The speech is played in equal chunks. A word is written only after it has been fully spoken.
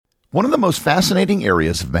One of the most fascinating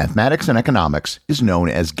areas of mathematics and economics is known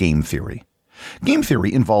as game theory. Game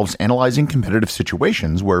theory involves analyzing competitive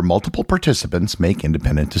situations where multiple participants make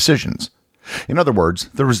independent decisions. In other words,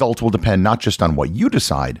 the results will depend not just on what you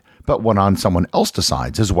decide, but what on someone else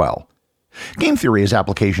decides as well. Game theory has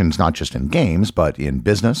applications not just in games, but in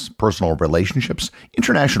business, personal relationships,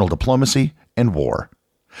 international diplomacy, and war.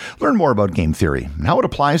 Learn more about game theory and how it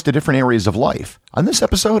applies to different areas of life on this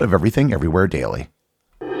episode of Everything Everywhere Daily.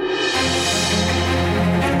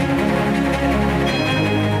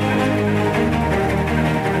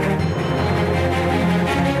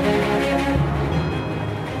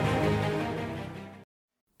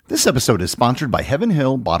 This episode is sponsored by Heaven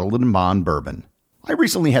Hill Bottled & Bond Bourbon. I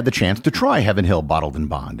recently had the chance to try Heaven Hill Bottled &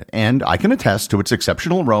 Bond, and I can attest to its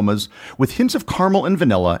exceptional aromas with hints of caramel and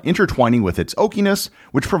vanilla intertwining with its oakiness,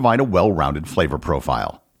 which provide a well-rounded flavor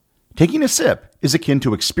profile. Taking a sip is akin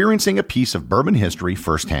to experiencing a piece of bourbon history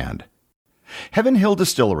firsthand. Heaven Hill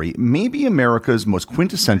Distillery may be America's most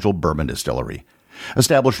quintessential bourbon distillery.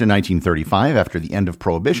 Established in 1935 after the end of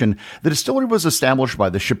Prohibition, the distillery was established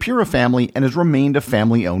by the Shapira family and has remained a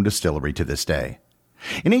family-owned distillery to this day.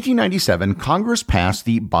 In 1897, Congress passed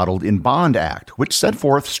the Bottled in Bond Act, which set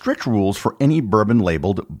forth strict rules for any bourbon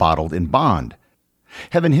labeled bottled in bond.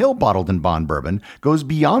 Heaven Hill Bottled in Bond Bourbon goes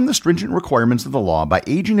beyond the stringent requirements of the law by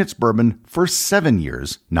aging its bourbon for 7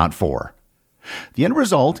 years, not 4. The end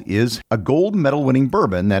result is a gold medal-winning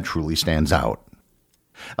bourbon that truly stands out.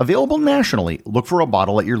 Available nationally, look for a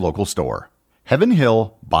bottle at your local store. Heaven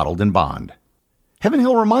Hill Bottled in Bond. Heaven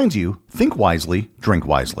Hill reminds you, think wisely, drink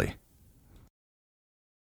wisely.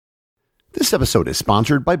 This episode is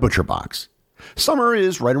sponsored by ButcherBox. Summer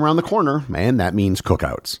is right around the corner, and that means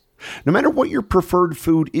cookouts. No matter what your preferred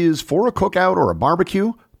food is for a cookout or a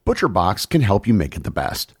barbecue, ButcherBox can help you make it the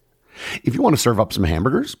best. If you want to serve up some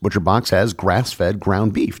hamburgers, ButcherBox has grass-fed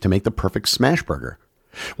ground beef to make the perfect smash burger.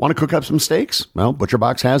 Want to cook up some steaks? Well,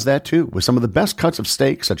 ButcherBox has that too, with some of the best cuts of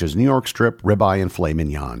steak such as New York strip, ribeye, and filet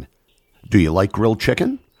mignon. Do you like grilled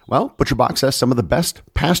chicken? Well, ButcherBox has some of the best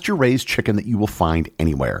pasture-raised chicken that you will find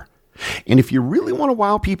anywhere. And if you really want to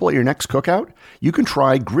wow people at your next cookout, you can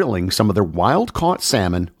try grilling some of their wild-caught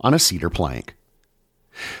salmon on a cedar plank.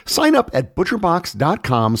 Sign up at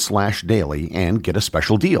butcherbox.com/daily and get a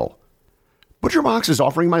special deal. ButcherBox is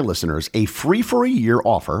offering my listeners a free for a year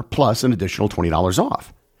offer plus an additional $20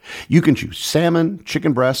 off. You can choose salmon,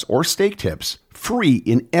 chicken breasts, or steak tips free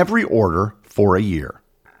in every order for a year.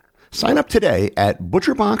 Sign up today at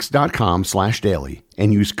butcherbox.com/daily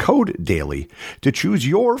and use code DAILY to choose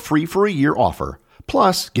your free for a year offer,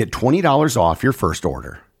 plus get $20 off your first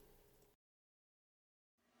order.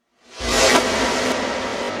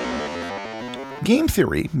 Game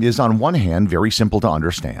theory is on one hand very simple to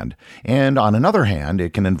understand, and on another hand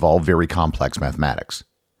it can involve very complex mathematics.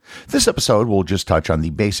 This episode will just touch on the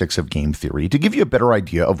basics of game theory to give you a better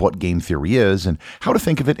idea of what game theory is and how to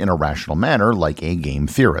think of it in a rational manner like a game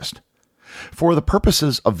theorist. For the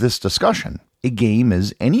purposes of this discussion, a game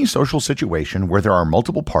is any social situation where there are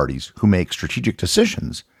multiple parties who make strategic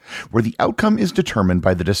decisions, where the outcome is determined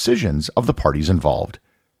by the decisions of the parties involved.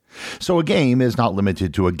 So a game is not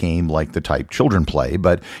limited to a game like the type children play,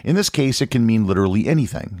 but in this case it can mean literally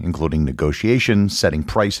anything, including negotiation, setting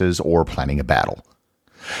prices, or planning a battle.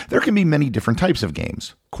 There can be many different types of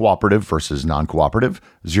games: cooperative versus non-cooperative,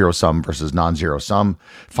 zero-sum versus non-zero-sum,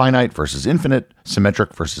 finite versus infinite,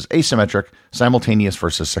 symmetric versus asymmetric, simultaneous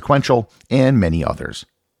versus sequential, and many others.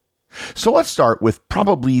 So let's start with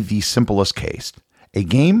probably the simplest case, a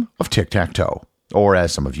game of tic-tac-toe, or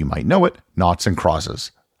as some of you might know it, noughts and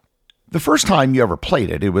crosses. The first time you ever played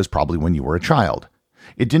it, it was probably when you were a child.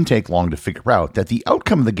 It didn't take long to figure out that the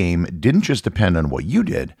outcome of the game didn't just depend on what you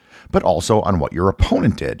did, but also on what your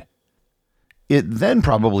opponent did. It then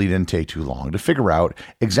probably didn't take too long to figure out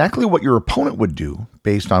exactly what your opponent would do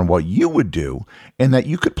based on what you would do, and that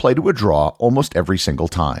you could play to a draw almost every single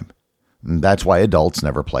time. That's why adults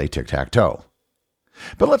never play tic-tac-toe.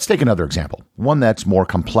 But let's take another example, one that's more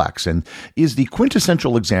complex and is the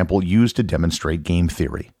quintessential example used to demonstrate game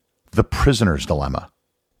theory: the prisoner's dilemma.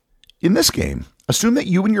 In this game, assume that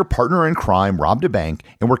you and your partner in crime robbed a bank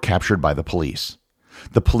and were captured by the police.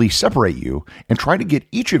 The police separate you and try to get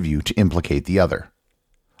each of you to implicate the other.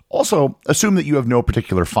 Also, assume that you have no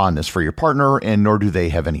particular fondness for your partner and nor do they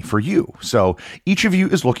have any for you, so each of you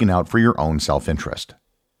is looking out for your own self-interest.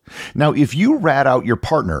 Now, if you rat out your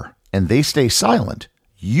partner and they stay silent,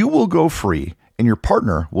 you will go free and your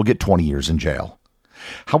partner will get 20 years in jail.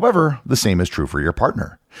 However, the same is true for your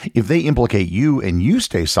partner. If they implicate you and you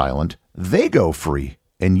stay silent, they go free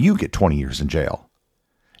and you get 20 years in jail.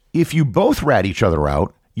 If you both rat each other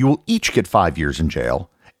out, you will each get 5 years in jail,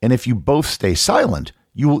 and if you both stay silent,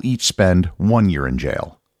 you will each spend 1 year in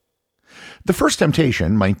jail. The first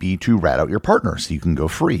temptation might be to rat out your partner so you can go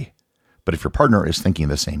free. But if your partner is thinking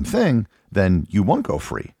the same thing, then you won't go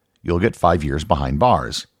free. You'll get 5 years behind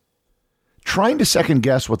bars. Trying to second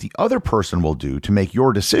guess what the other person will do to make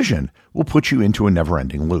your decision will put you into a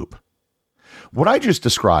never-ending loop. What I just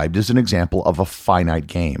described is an example of a finite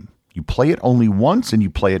game. You play it only once and you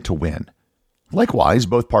play it to win. Likewise,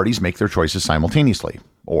 both parties make their choices simultaneously,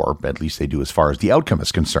 or at least they do as far as the outcome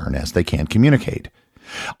is concerned, as they can't communicate.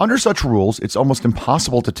 Under such rules, it's almost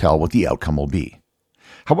impossible to tell what the outcome will be.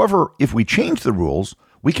 However, if we change the rules,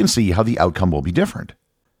 we can see how the outcome will be different.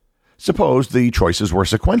 Suppose the choices were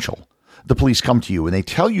sequential. The police come to you and they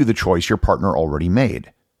tell you the choice your partner already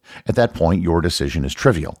made. At that point, your decision is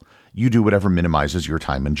trivial. You do whatever minimizes your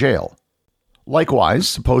time in jail. Likewise,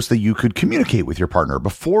 suppose that you could communicate with your partner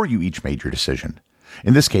before you each made your decision.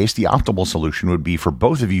 In this case, the optimal solution would be for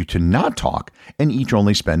both of you to not talk and each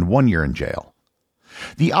only spend 1 year in jail.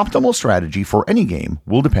 The optimal strategy for any game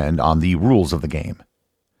will depend on the rules of the game.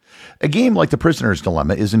 A game like The Prisoner's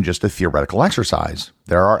Dilemma isn't just a theoretical exercise.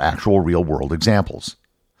 There are actual real-world examples.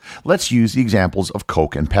 Let's use the examples of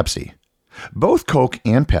Coke and Pepsi. Both Coke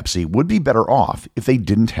and Pepsi would be better off if they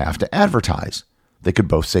didn't have to advertise. They could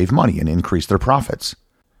both save money and increase their profits.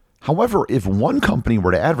 However, if one company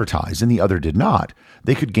were to advertise and the other did not,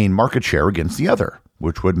 they could gain market share against the other,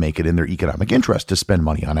 which would make it in their economic interest to spend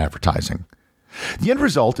money on advertising. The end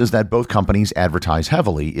result is that both companies advertise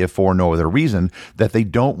heavily, if for no other reason that they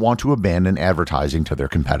don't want to abandon advertising to their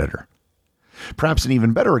competitor. Perhaps an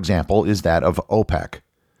even better example is that of OPEC.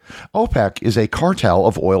 OPEC is a cartel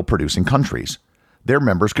of oil-producing countries. Their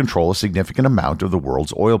members control a significant amount of the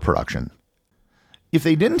world's oil production. If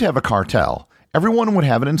they didn't have a cartel, everyone would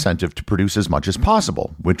have an incentive to produce as much as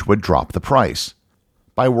possible, which would drop the price.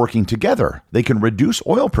 By working together, they can reduce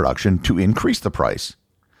oil production to increase the price.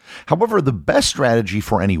 However, the best strategy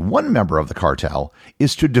for any one member of the cartel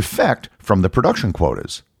is to defect from the production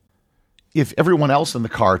quotas. If everyone else in the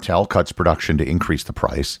cartel cuts production to increase the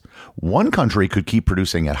price, one country could keep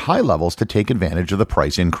producing at high levels to take advantage of the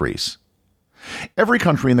price increase. Every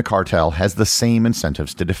country in the cartel has the same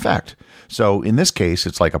incentives to defect, so in this case,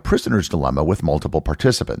 it's like a prisoner's dilemma with multiple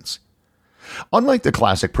participants. Unlike the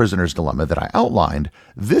classic prisoner's dilemma that I outlined,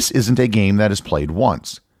 this isn't a game that is played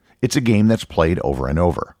once. It's a game that's played over and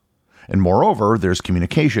over. And moreover, there's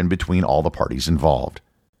communication between all the parties involved.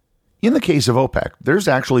 In the case of OPEC, there's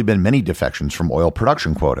actually been many defections from oil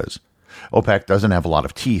production quotas. OPEC doesn't have a lot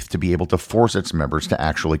of teeth to be able to force its members to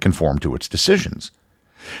actually conform to its decisions.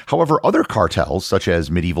 However, other cartels, such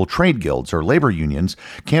as medieval trade guilds or labor unions,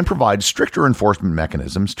 can provide stricter enforcement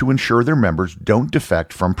mechanisms to ensure their members don't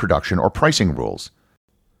defect from production or pricing rules.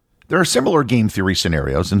 There are similar game theory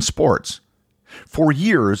scenarios in sports. For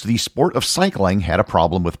years, the sport of cycling had a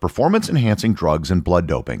problem with performance-enhancing drugs and blood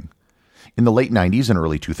doping. In the late 90s and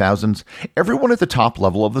early 2000s, everyone at the top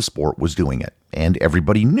level of the sport was doing it, and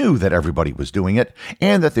everybody knew that everybody was doing it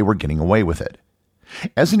and that they were getting away with it.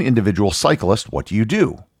 As an individual cyclist, what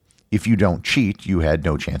do? If you don't cheat, you had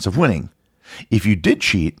no chance of winning. If you did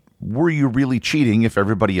cheat, were you really cheating if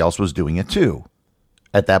everybody else was doing it too?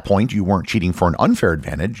 At that point, you weren't cheating for an unfair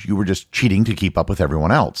advantage, you were just cheating to keep up with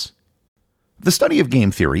everyone else. The study of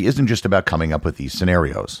game theory isn't just about coming up with these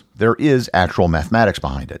scenarios. There is actual mathematics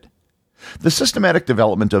behind it. The systematic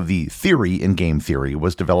development of the theory in game theory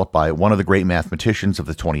was developed by one of the great mathematicians of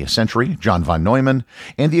the 20th century, John von Neumann,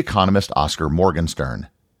 and the economist Oscar Morgenstern.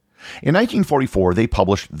 In 1944, they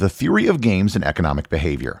published The Theory of Games and Economic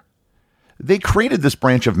Behavior. They created this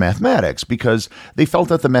branch of mathematics because they felt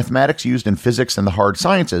that the mathematics used in physics and the hard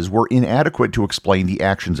sciences were inadequate to explain the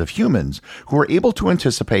actions of humans who were able to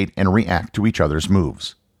anticipate and react to each other's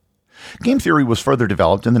moves. Game theory was further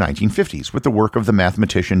developed in the 1950s with the work of the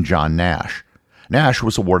mathematician John Nash. Nash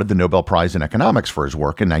was awarded the Nobel Prize in Economics for his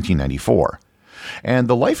work in 1994. And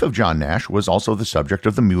the life of John Nash was also the subject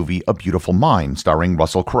of the movie A Beautiful Mind, starring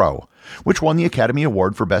Russell Crowe, which won the Academy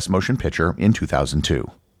Award for Best Motion Picture in 2002.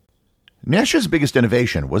 Nash's biggest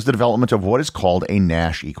innovation was the development of what is called a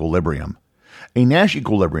Nash equilibrium. A Nash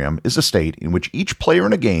equilibrium is a state in which each player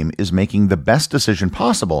in a game is making the best decision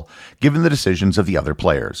possible given the decisions of the other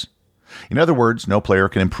players. In other words, no player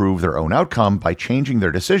can improve their own outcome by changing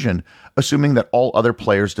their decision, assuming that all other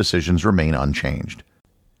players' decisions remain unchanged.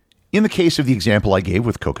 In the case of the example I gave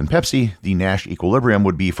with Coke and Pepsi, the Nash equilibrium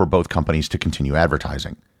would be for both companies to continue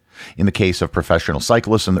advertising. In the case of professional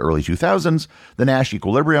cyclists in the early 2000s, the Nash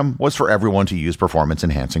equilibrium was for everyone to use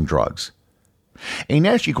performance-enhancing drugs. A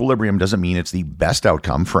Nash equilibrium doesn't mean it's the best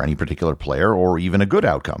outcome for any particular player or even a good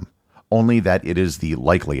outcome, only that it is the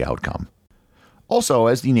likely outcome. Also,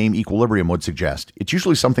 as the name equilibrium would suggest, it's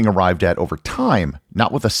usually something arrived at over time,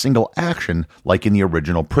 not with a single action like in the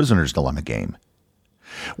original Prisoner's Dilemma game.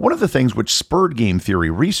 One of the things which spurred game theory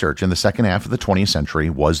research in the second half of the 20th century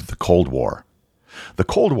was the Cold War. The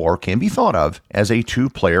Cold War can be thought of as a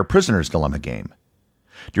two-player Prisoner's Dilemma game.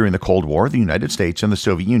 During the Cold War, the United States and the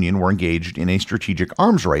Soviet Union were engaged in a strategic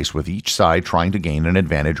arms race, with each side trying to gain an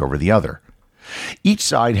advantage over the other. Each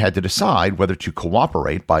side had to decide whether to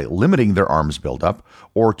cooperate by limiting their arms buildup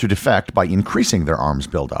or to defect by increasing their arms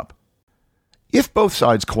buildup. If both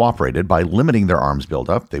sides cooperated by limiting their arms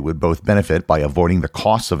buildup, they would both benefit by avoiding the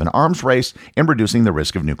costs of an arms race and reducing the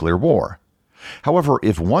risk of nuclear war. However,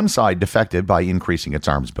 if one side defected by increasing its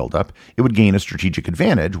arms buildup, it would gain a strategic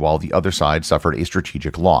advantage while the other side suffered a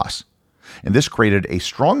strategic loss. And this created a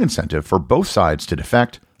strong incentive for both sides to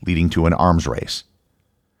defect, leading to an arms race.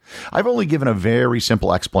 I've only given a very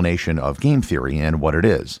simple explanation of game theory and what it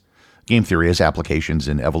is. Game theory has applications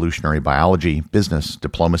in evolutionary biology, business,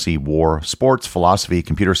 diplomacy, war, sports, philosophy,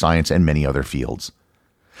 computer science, and many other fields.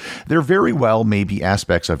 There very well may be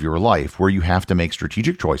aspects of your life where you have to make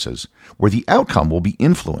strategic choices, where the outcome will be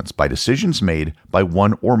influenced by decisions made by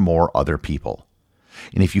one or more other people.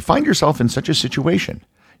 And if you find yourself in such a situation,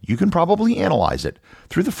 you can probably analyze it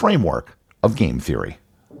through the framework of game theory.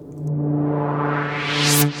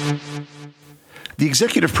 The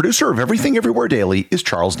executive producer of Everything Everywhere Daily is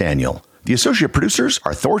Charles Daniel. The associate producers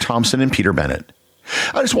are Thor Thompson and Peter Bennett.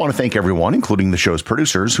 I just want to thank everyone, including the show's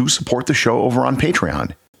producers, who support the show over on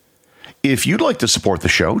Patreon. If you'd like to support the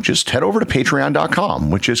show, just head over to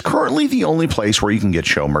patreon.com, which is currently the only place where you can get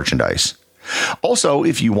show merchandise. Also,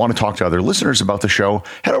 if you want to talk to other listeners about the show,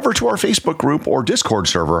 head over to our Facebook group or Discord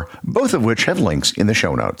server, both of which have links in the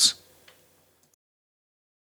show notes.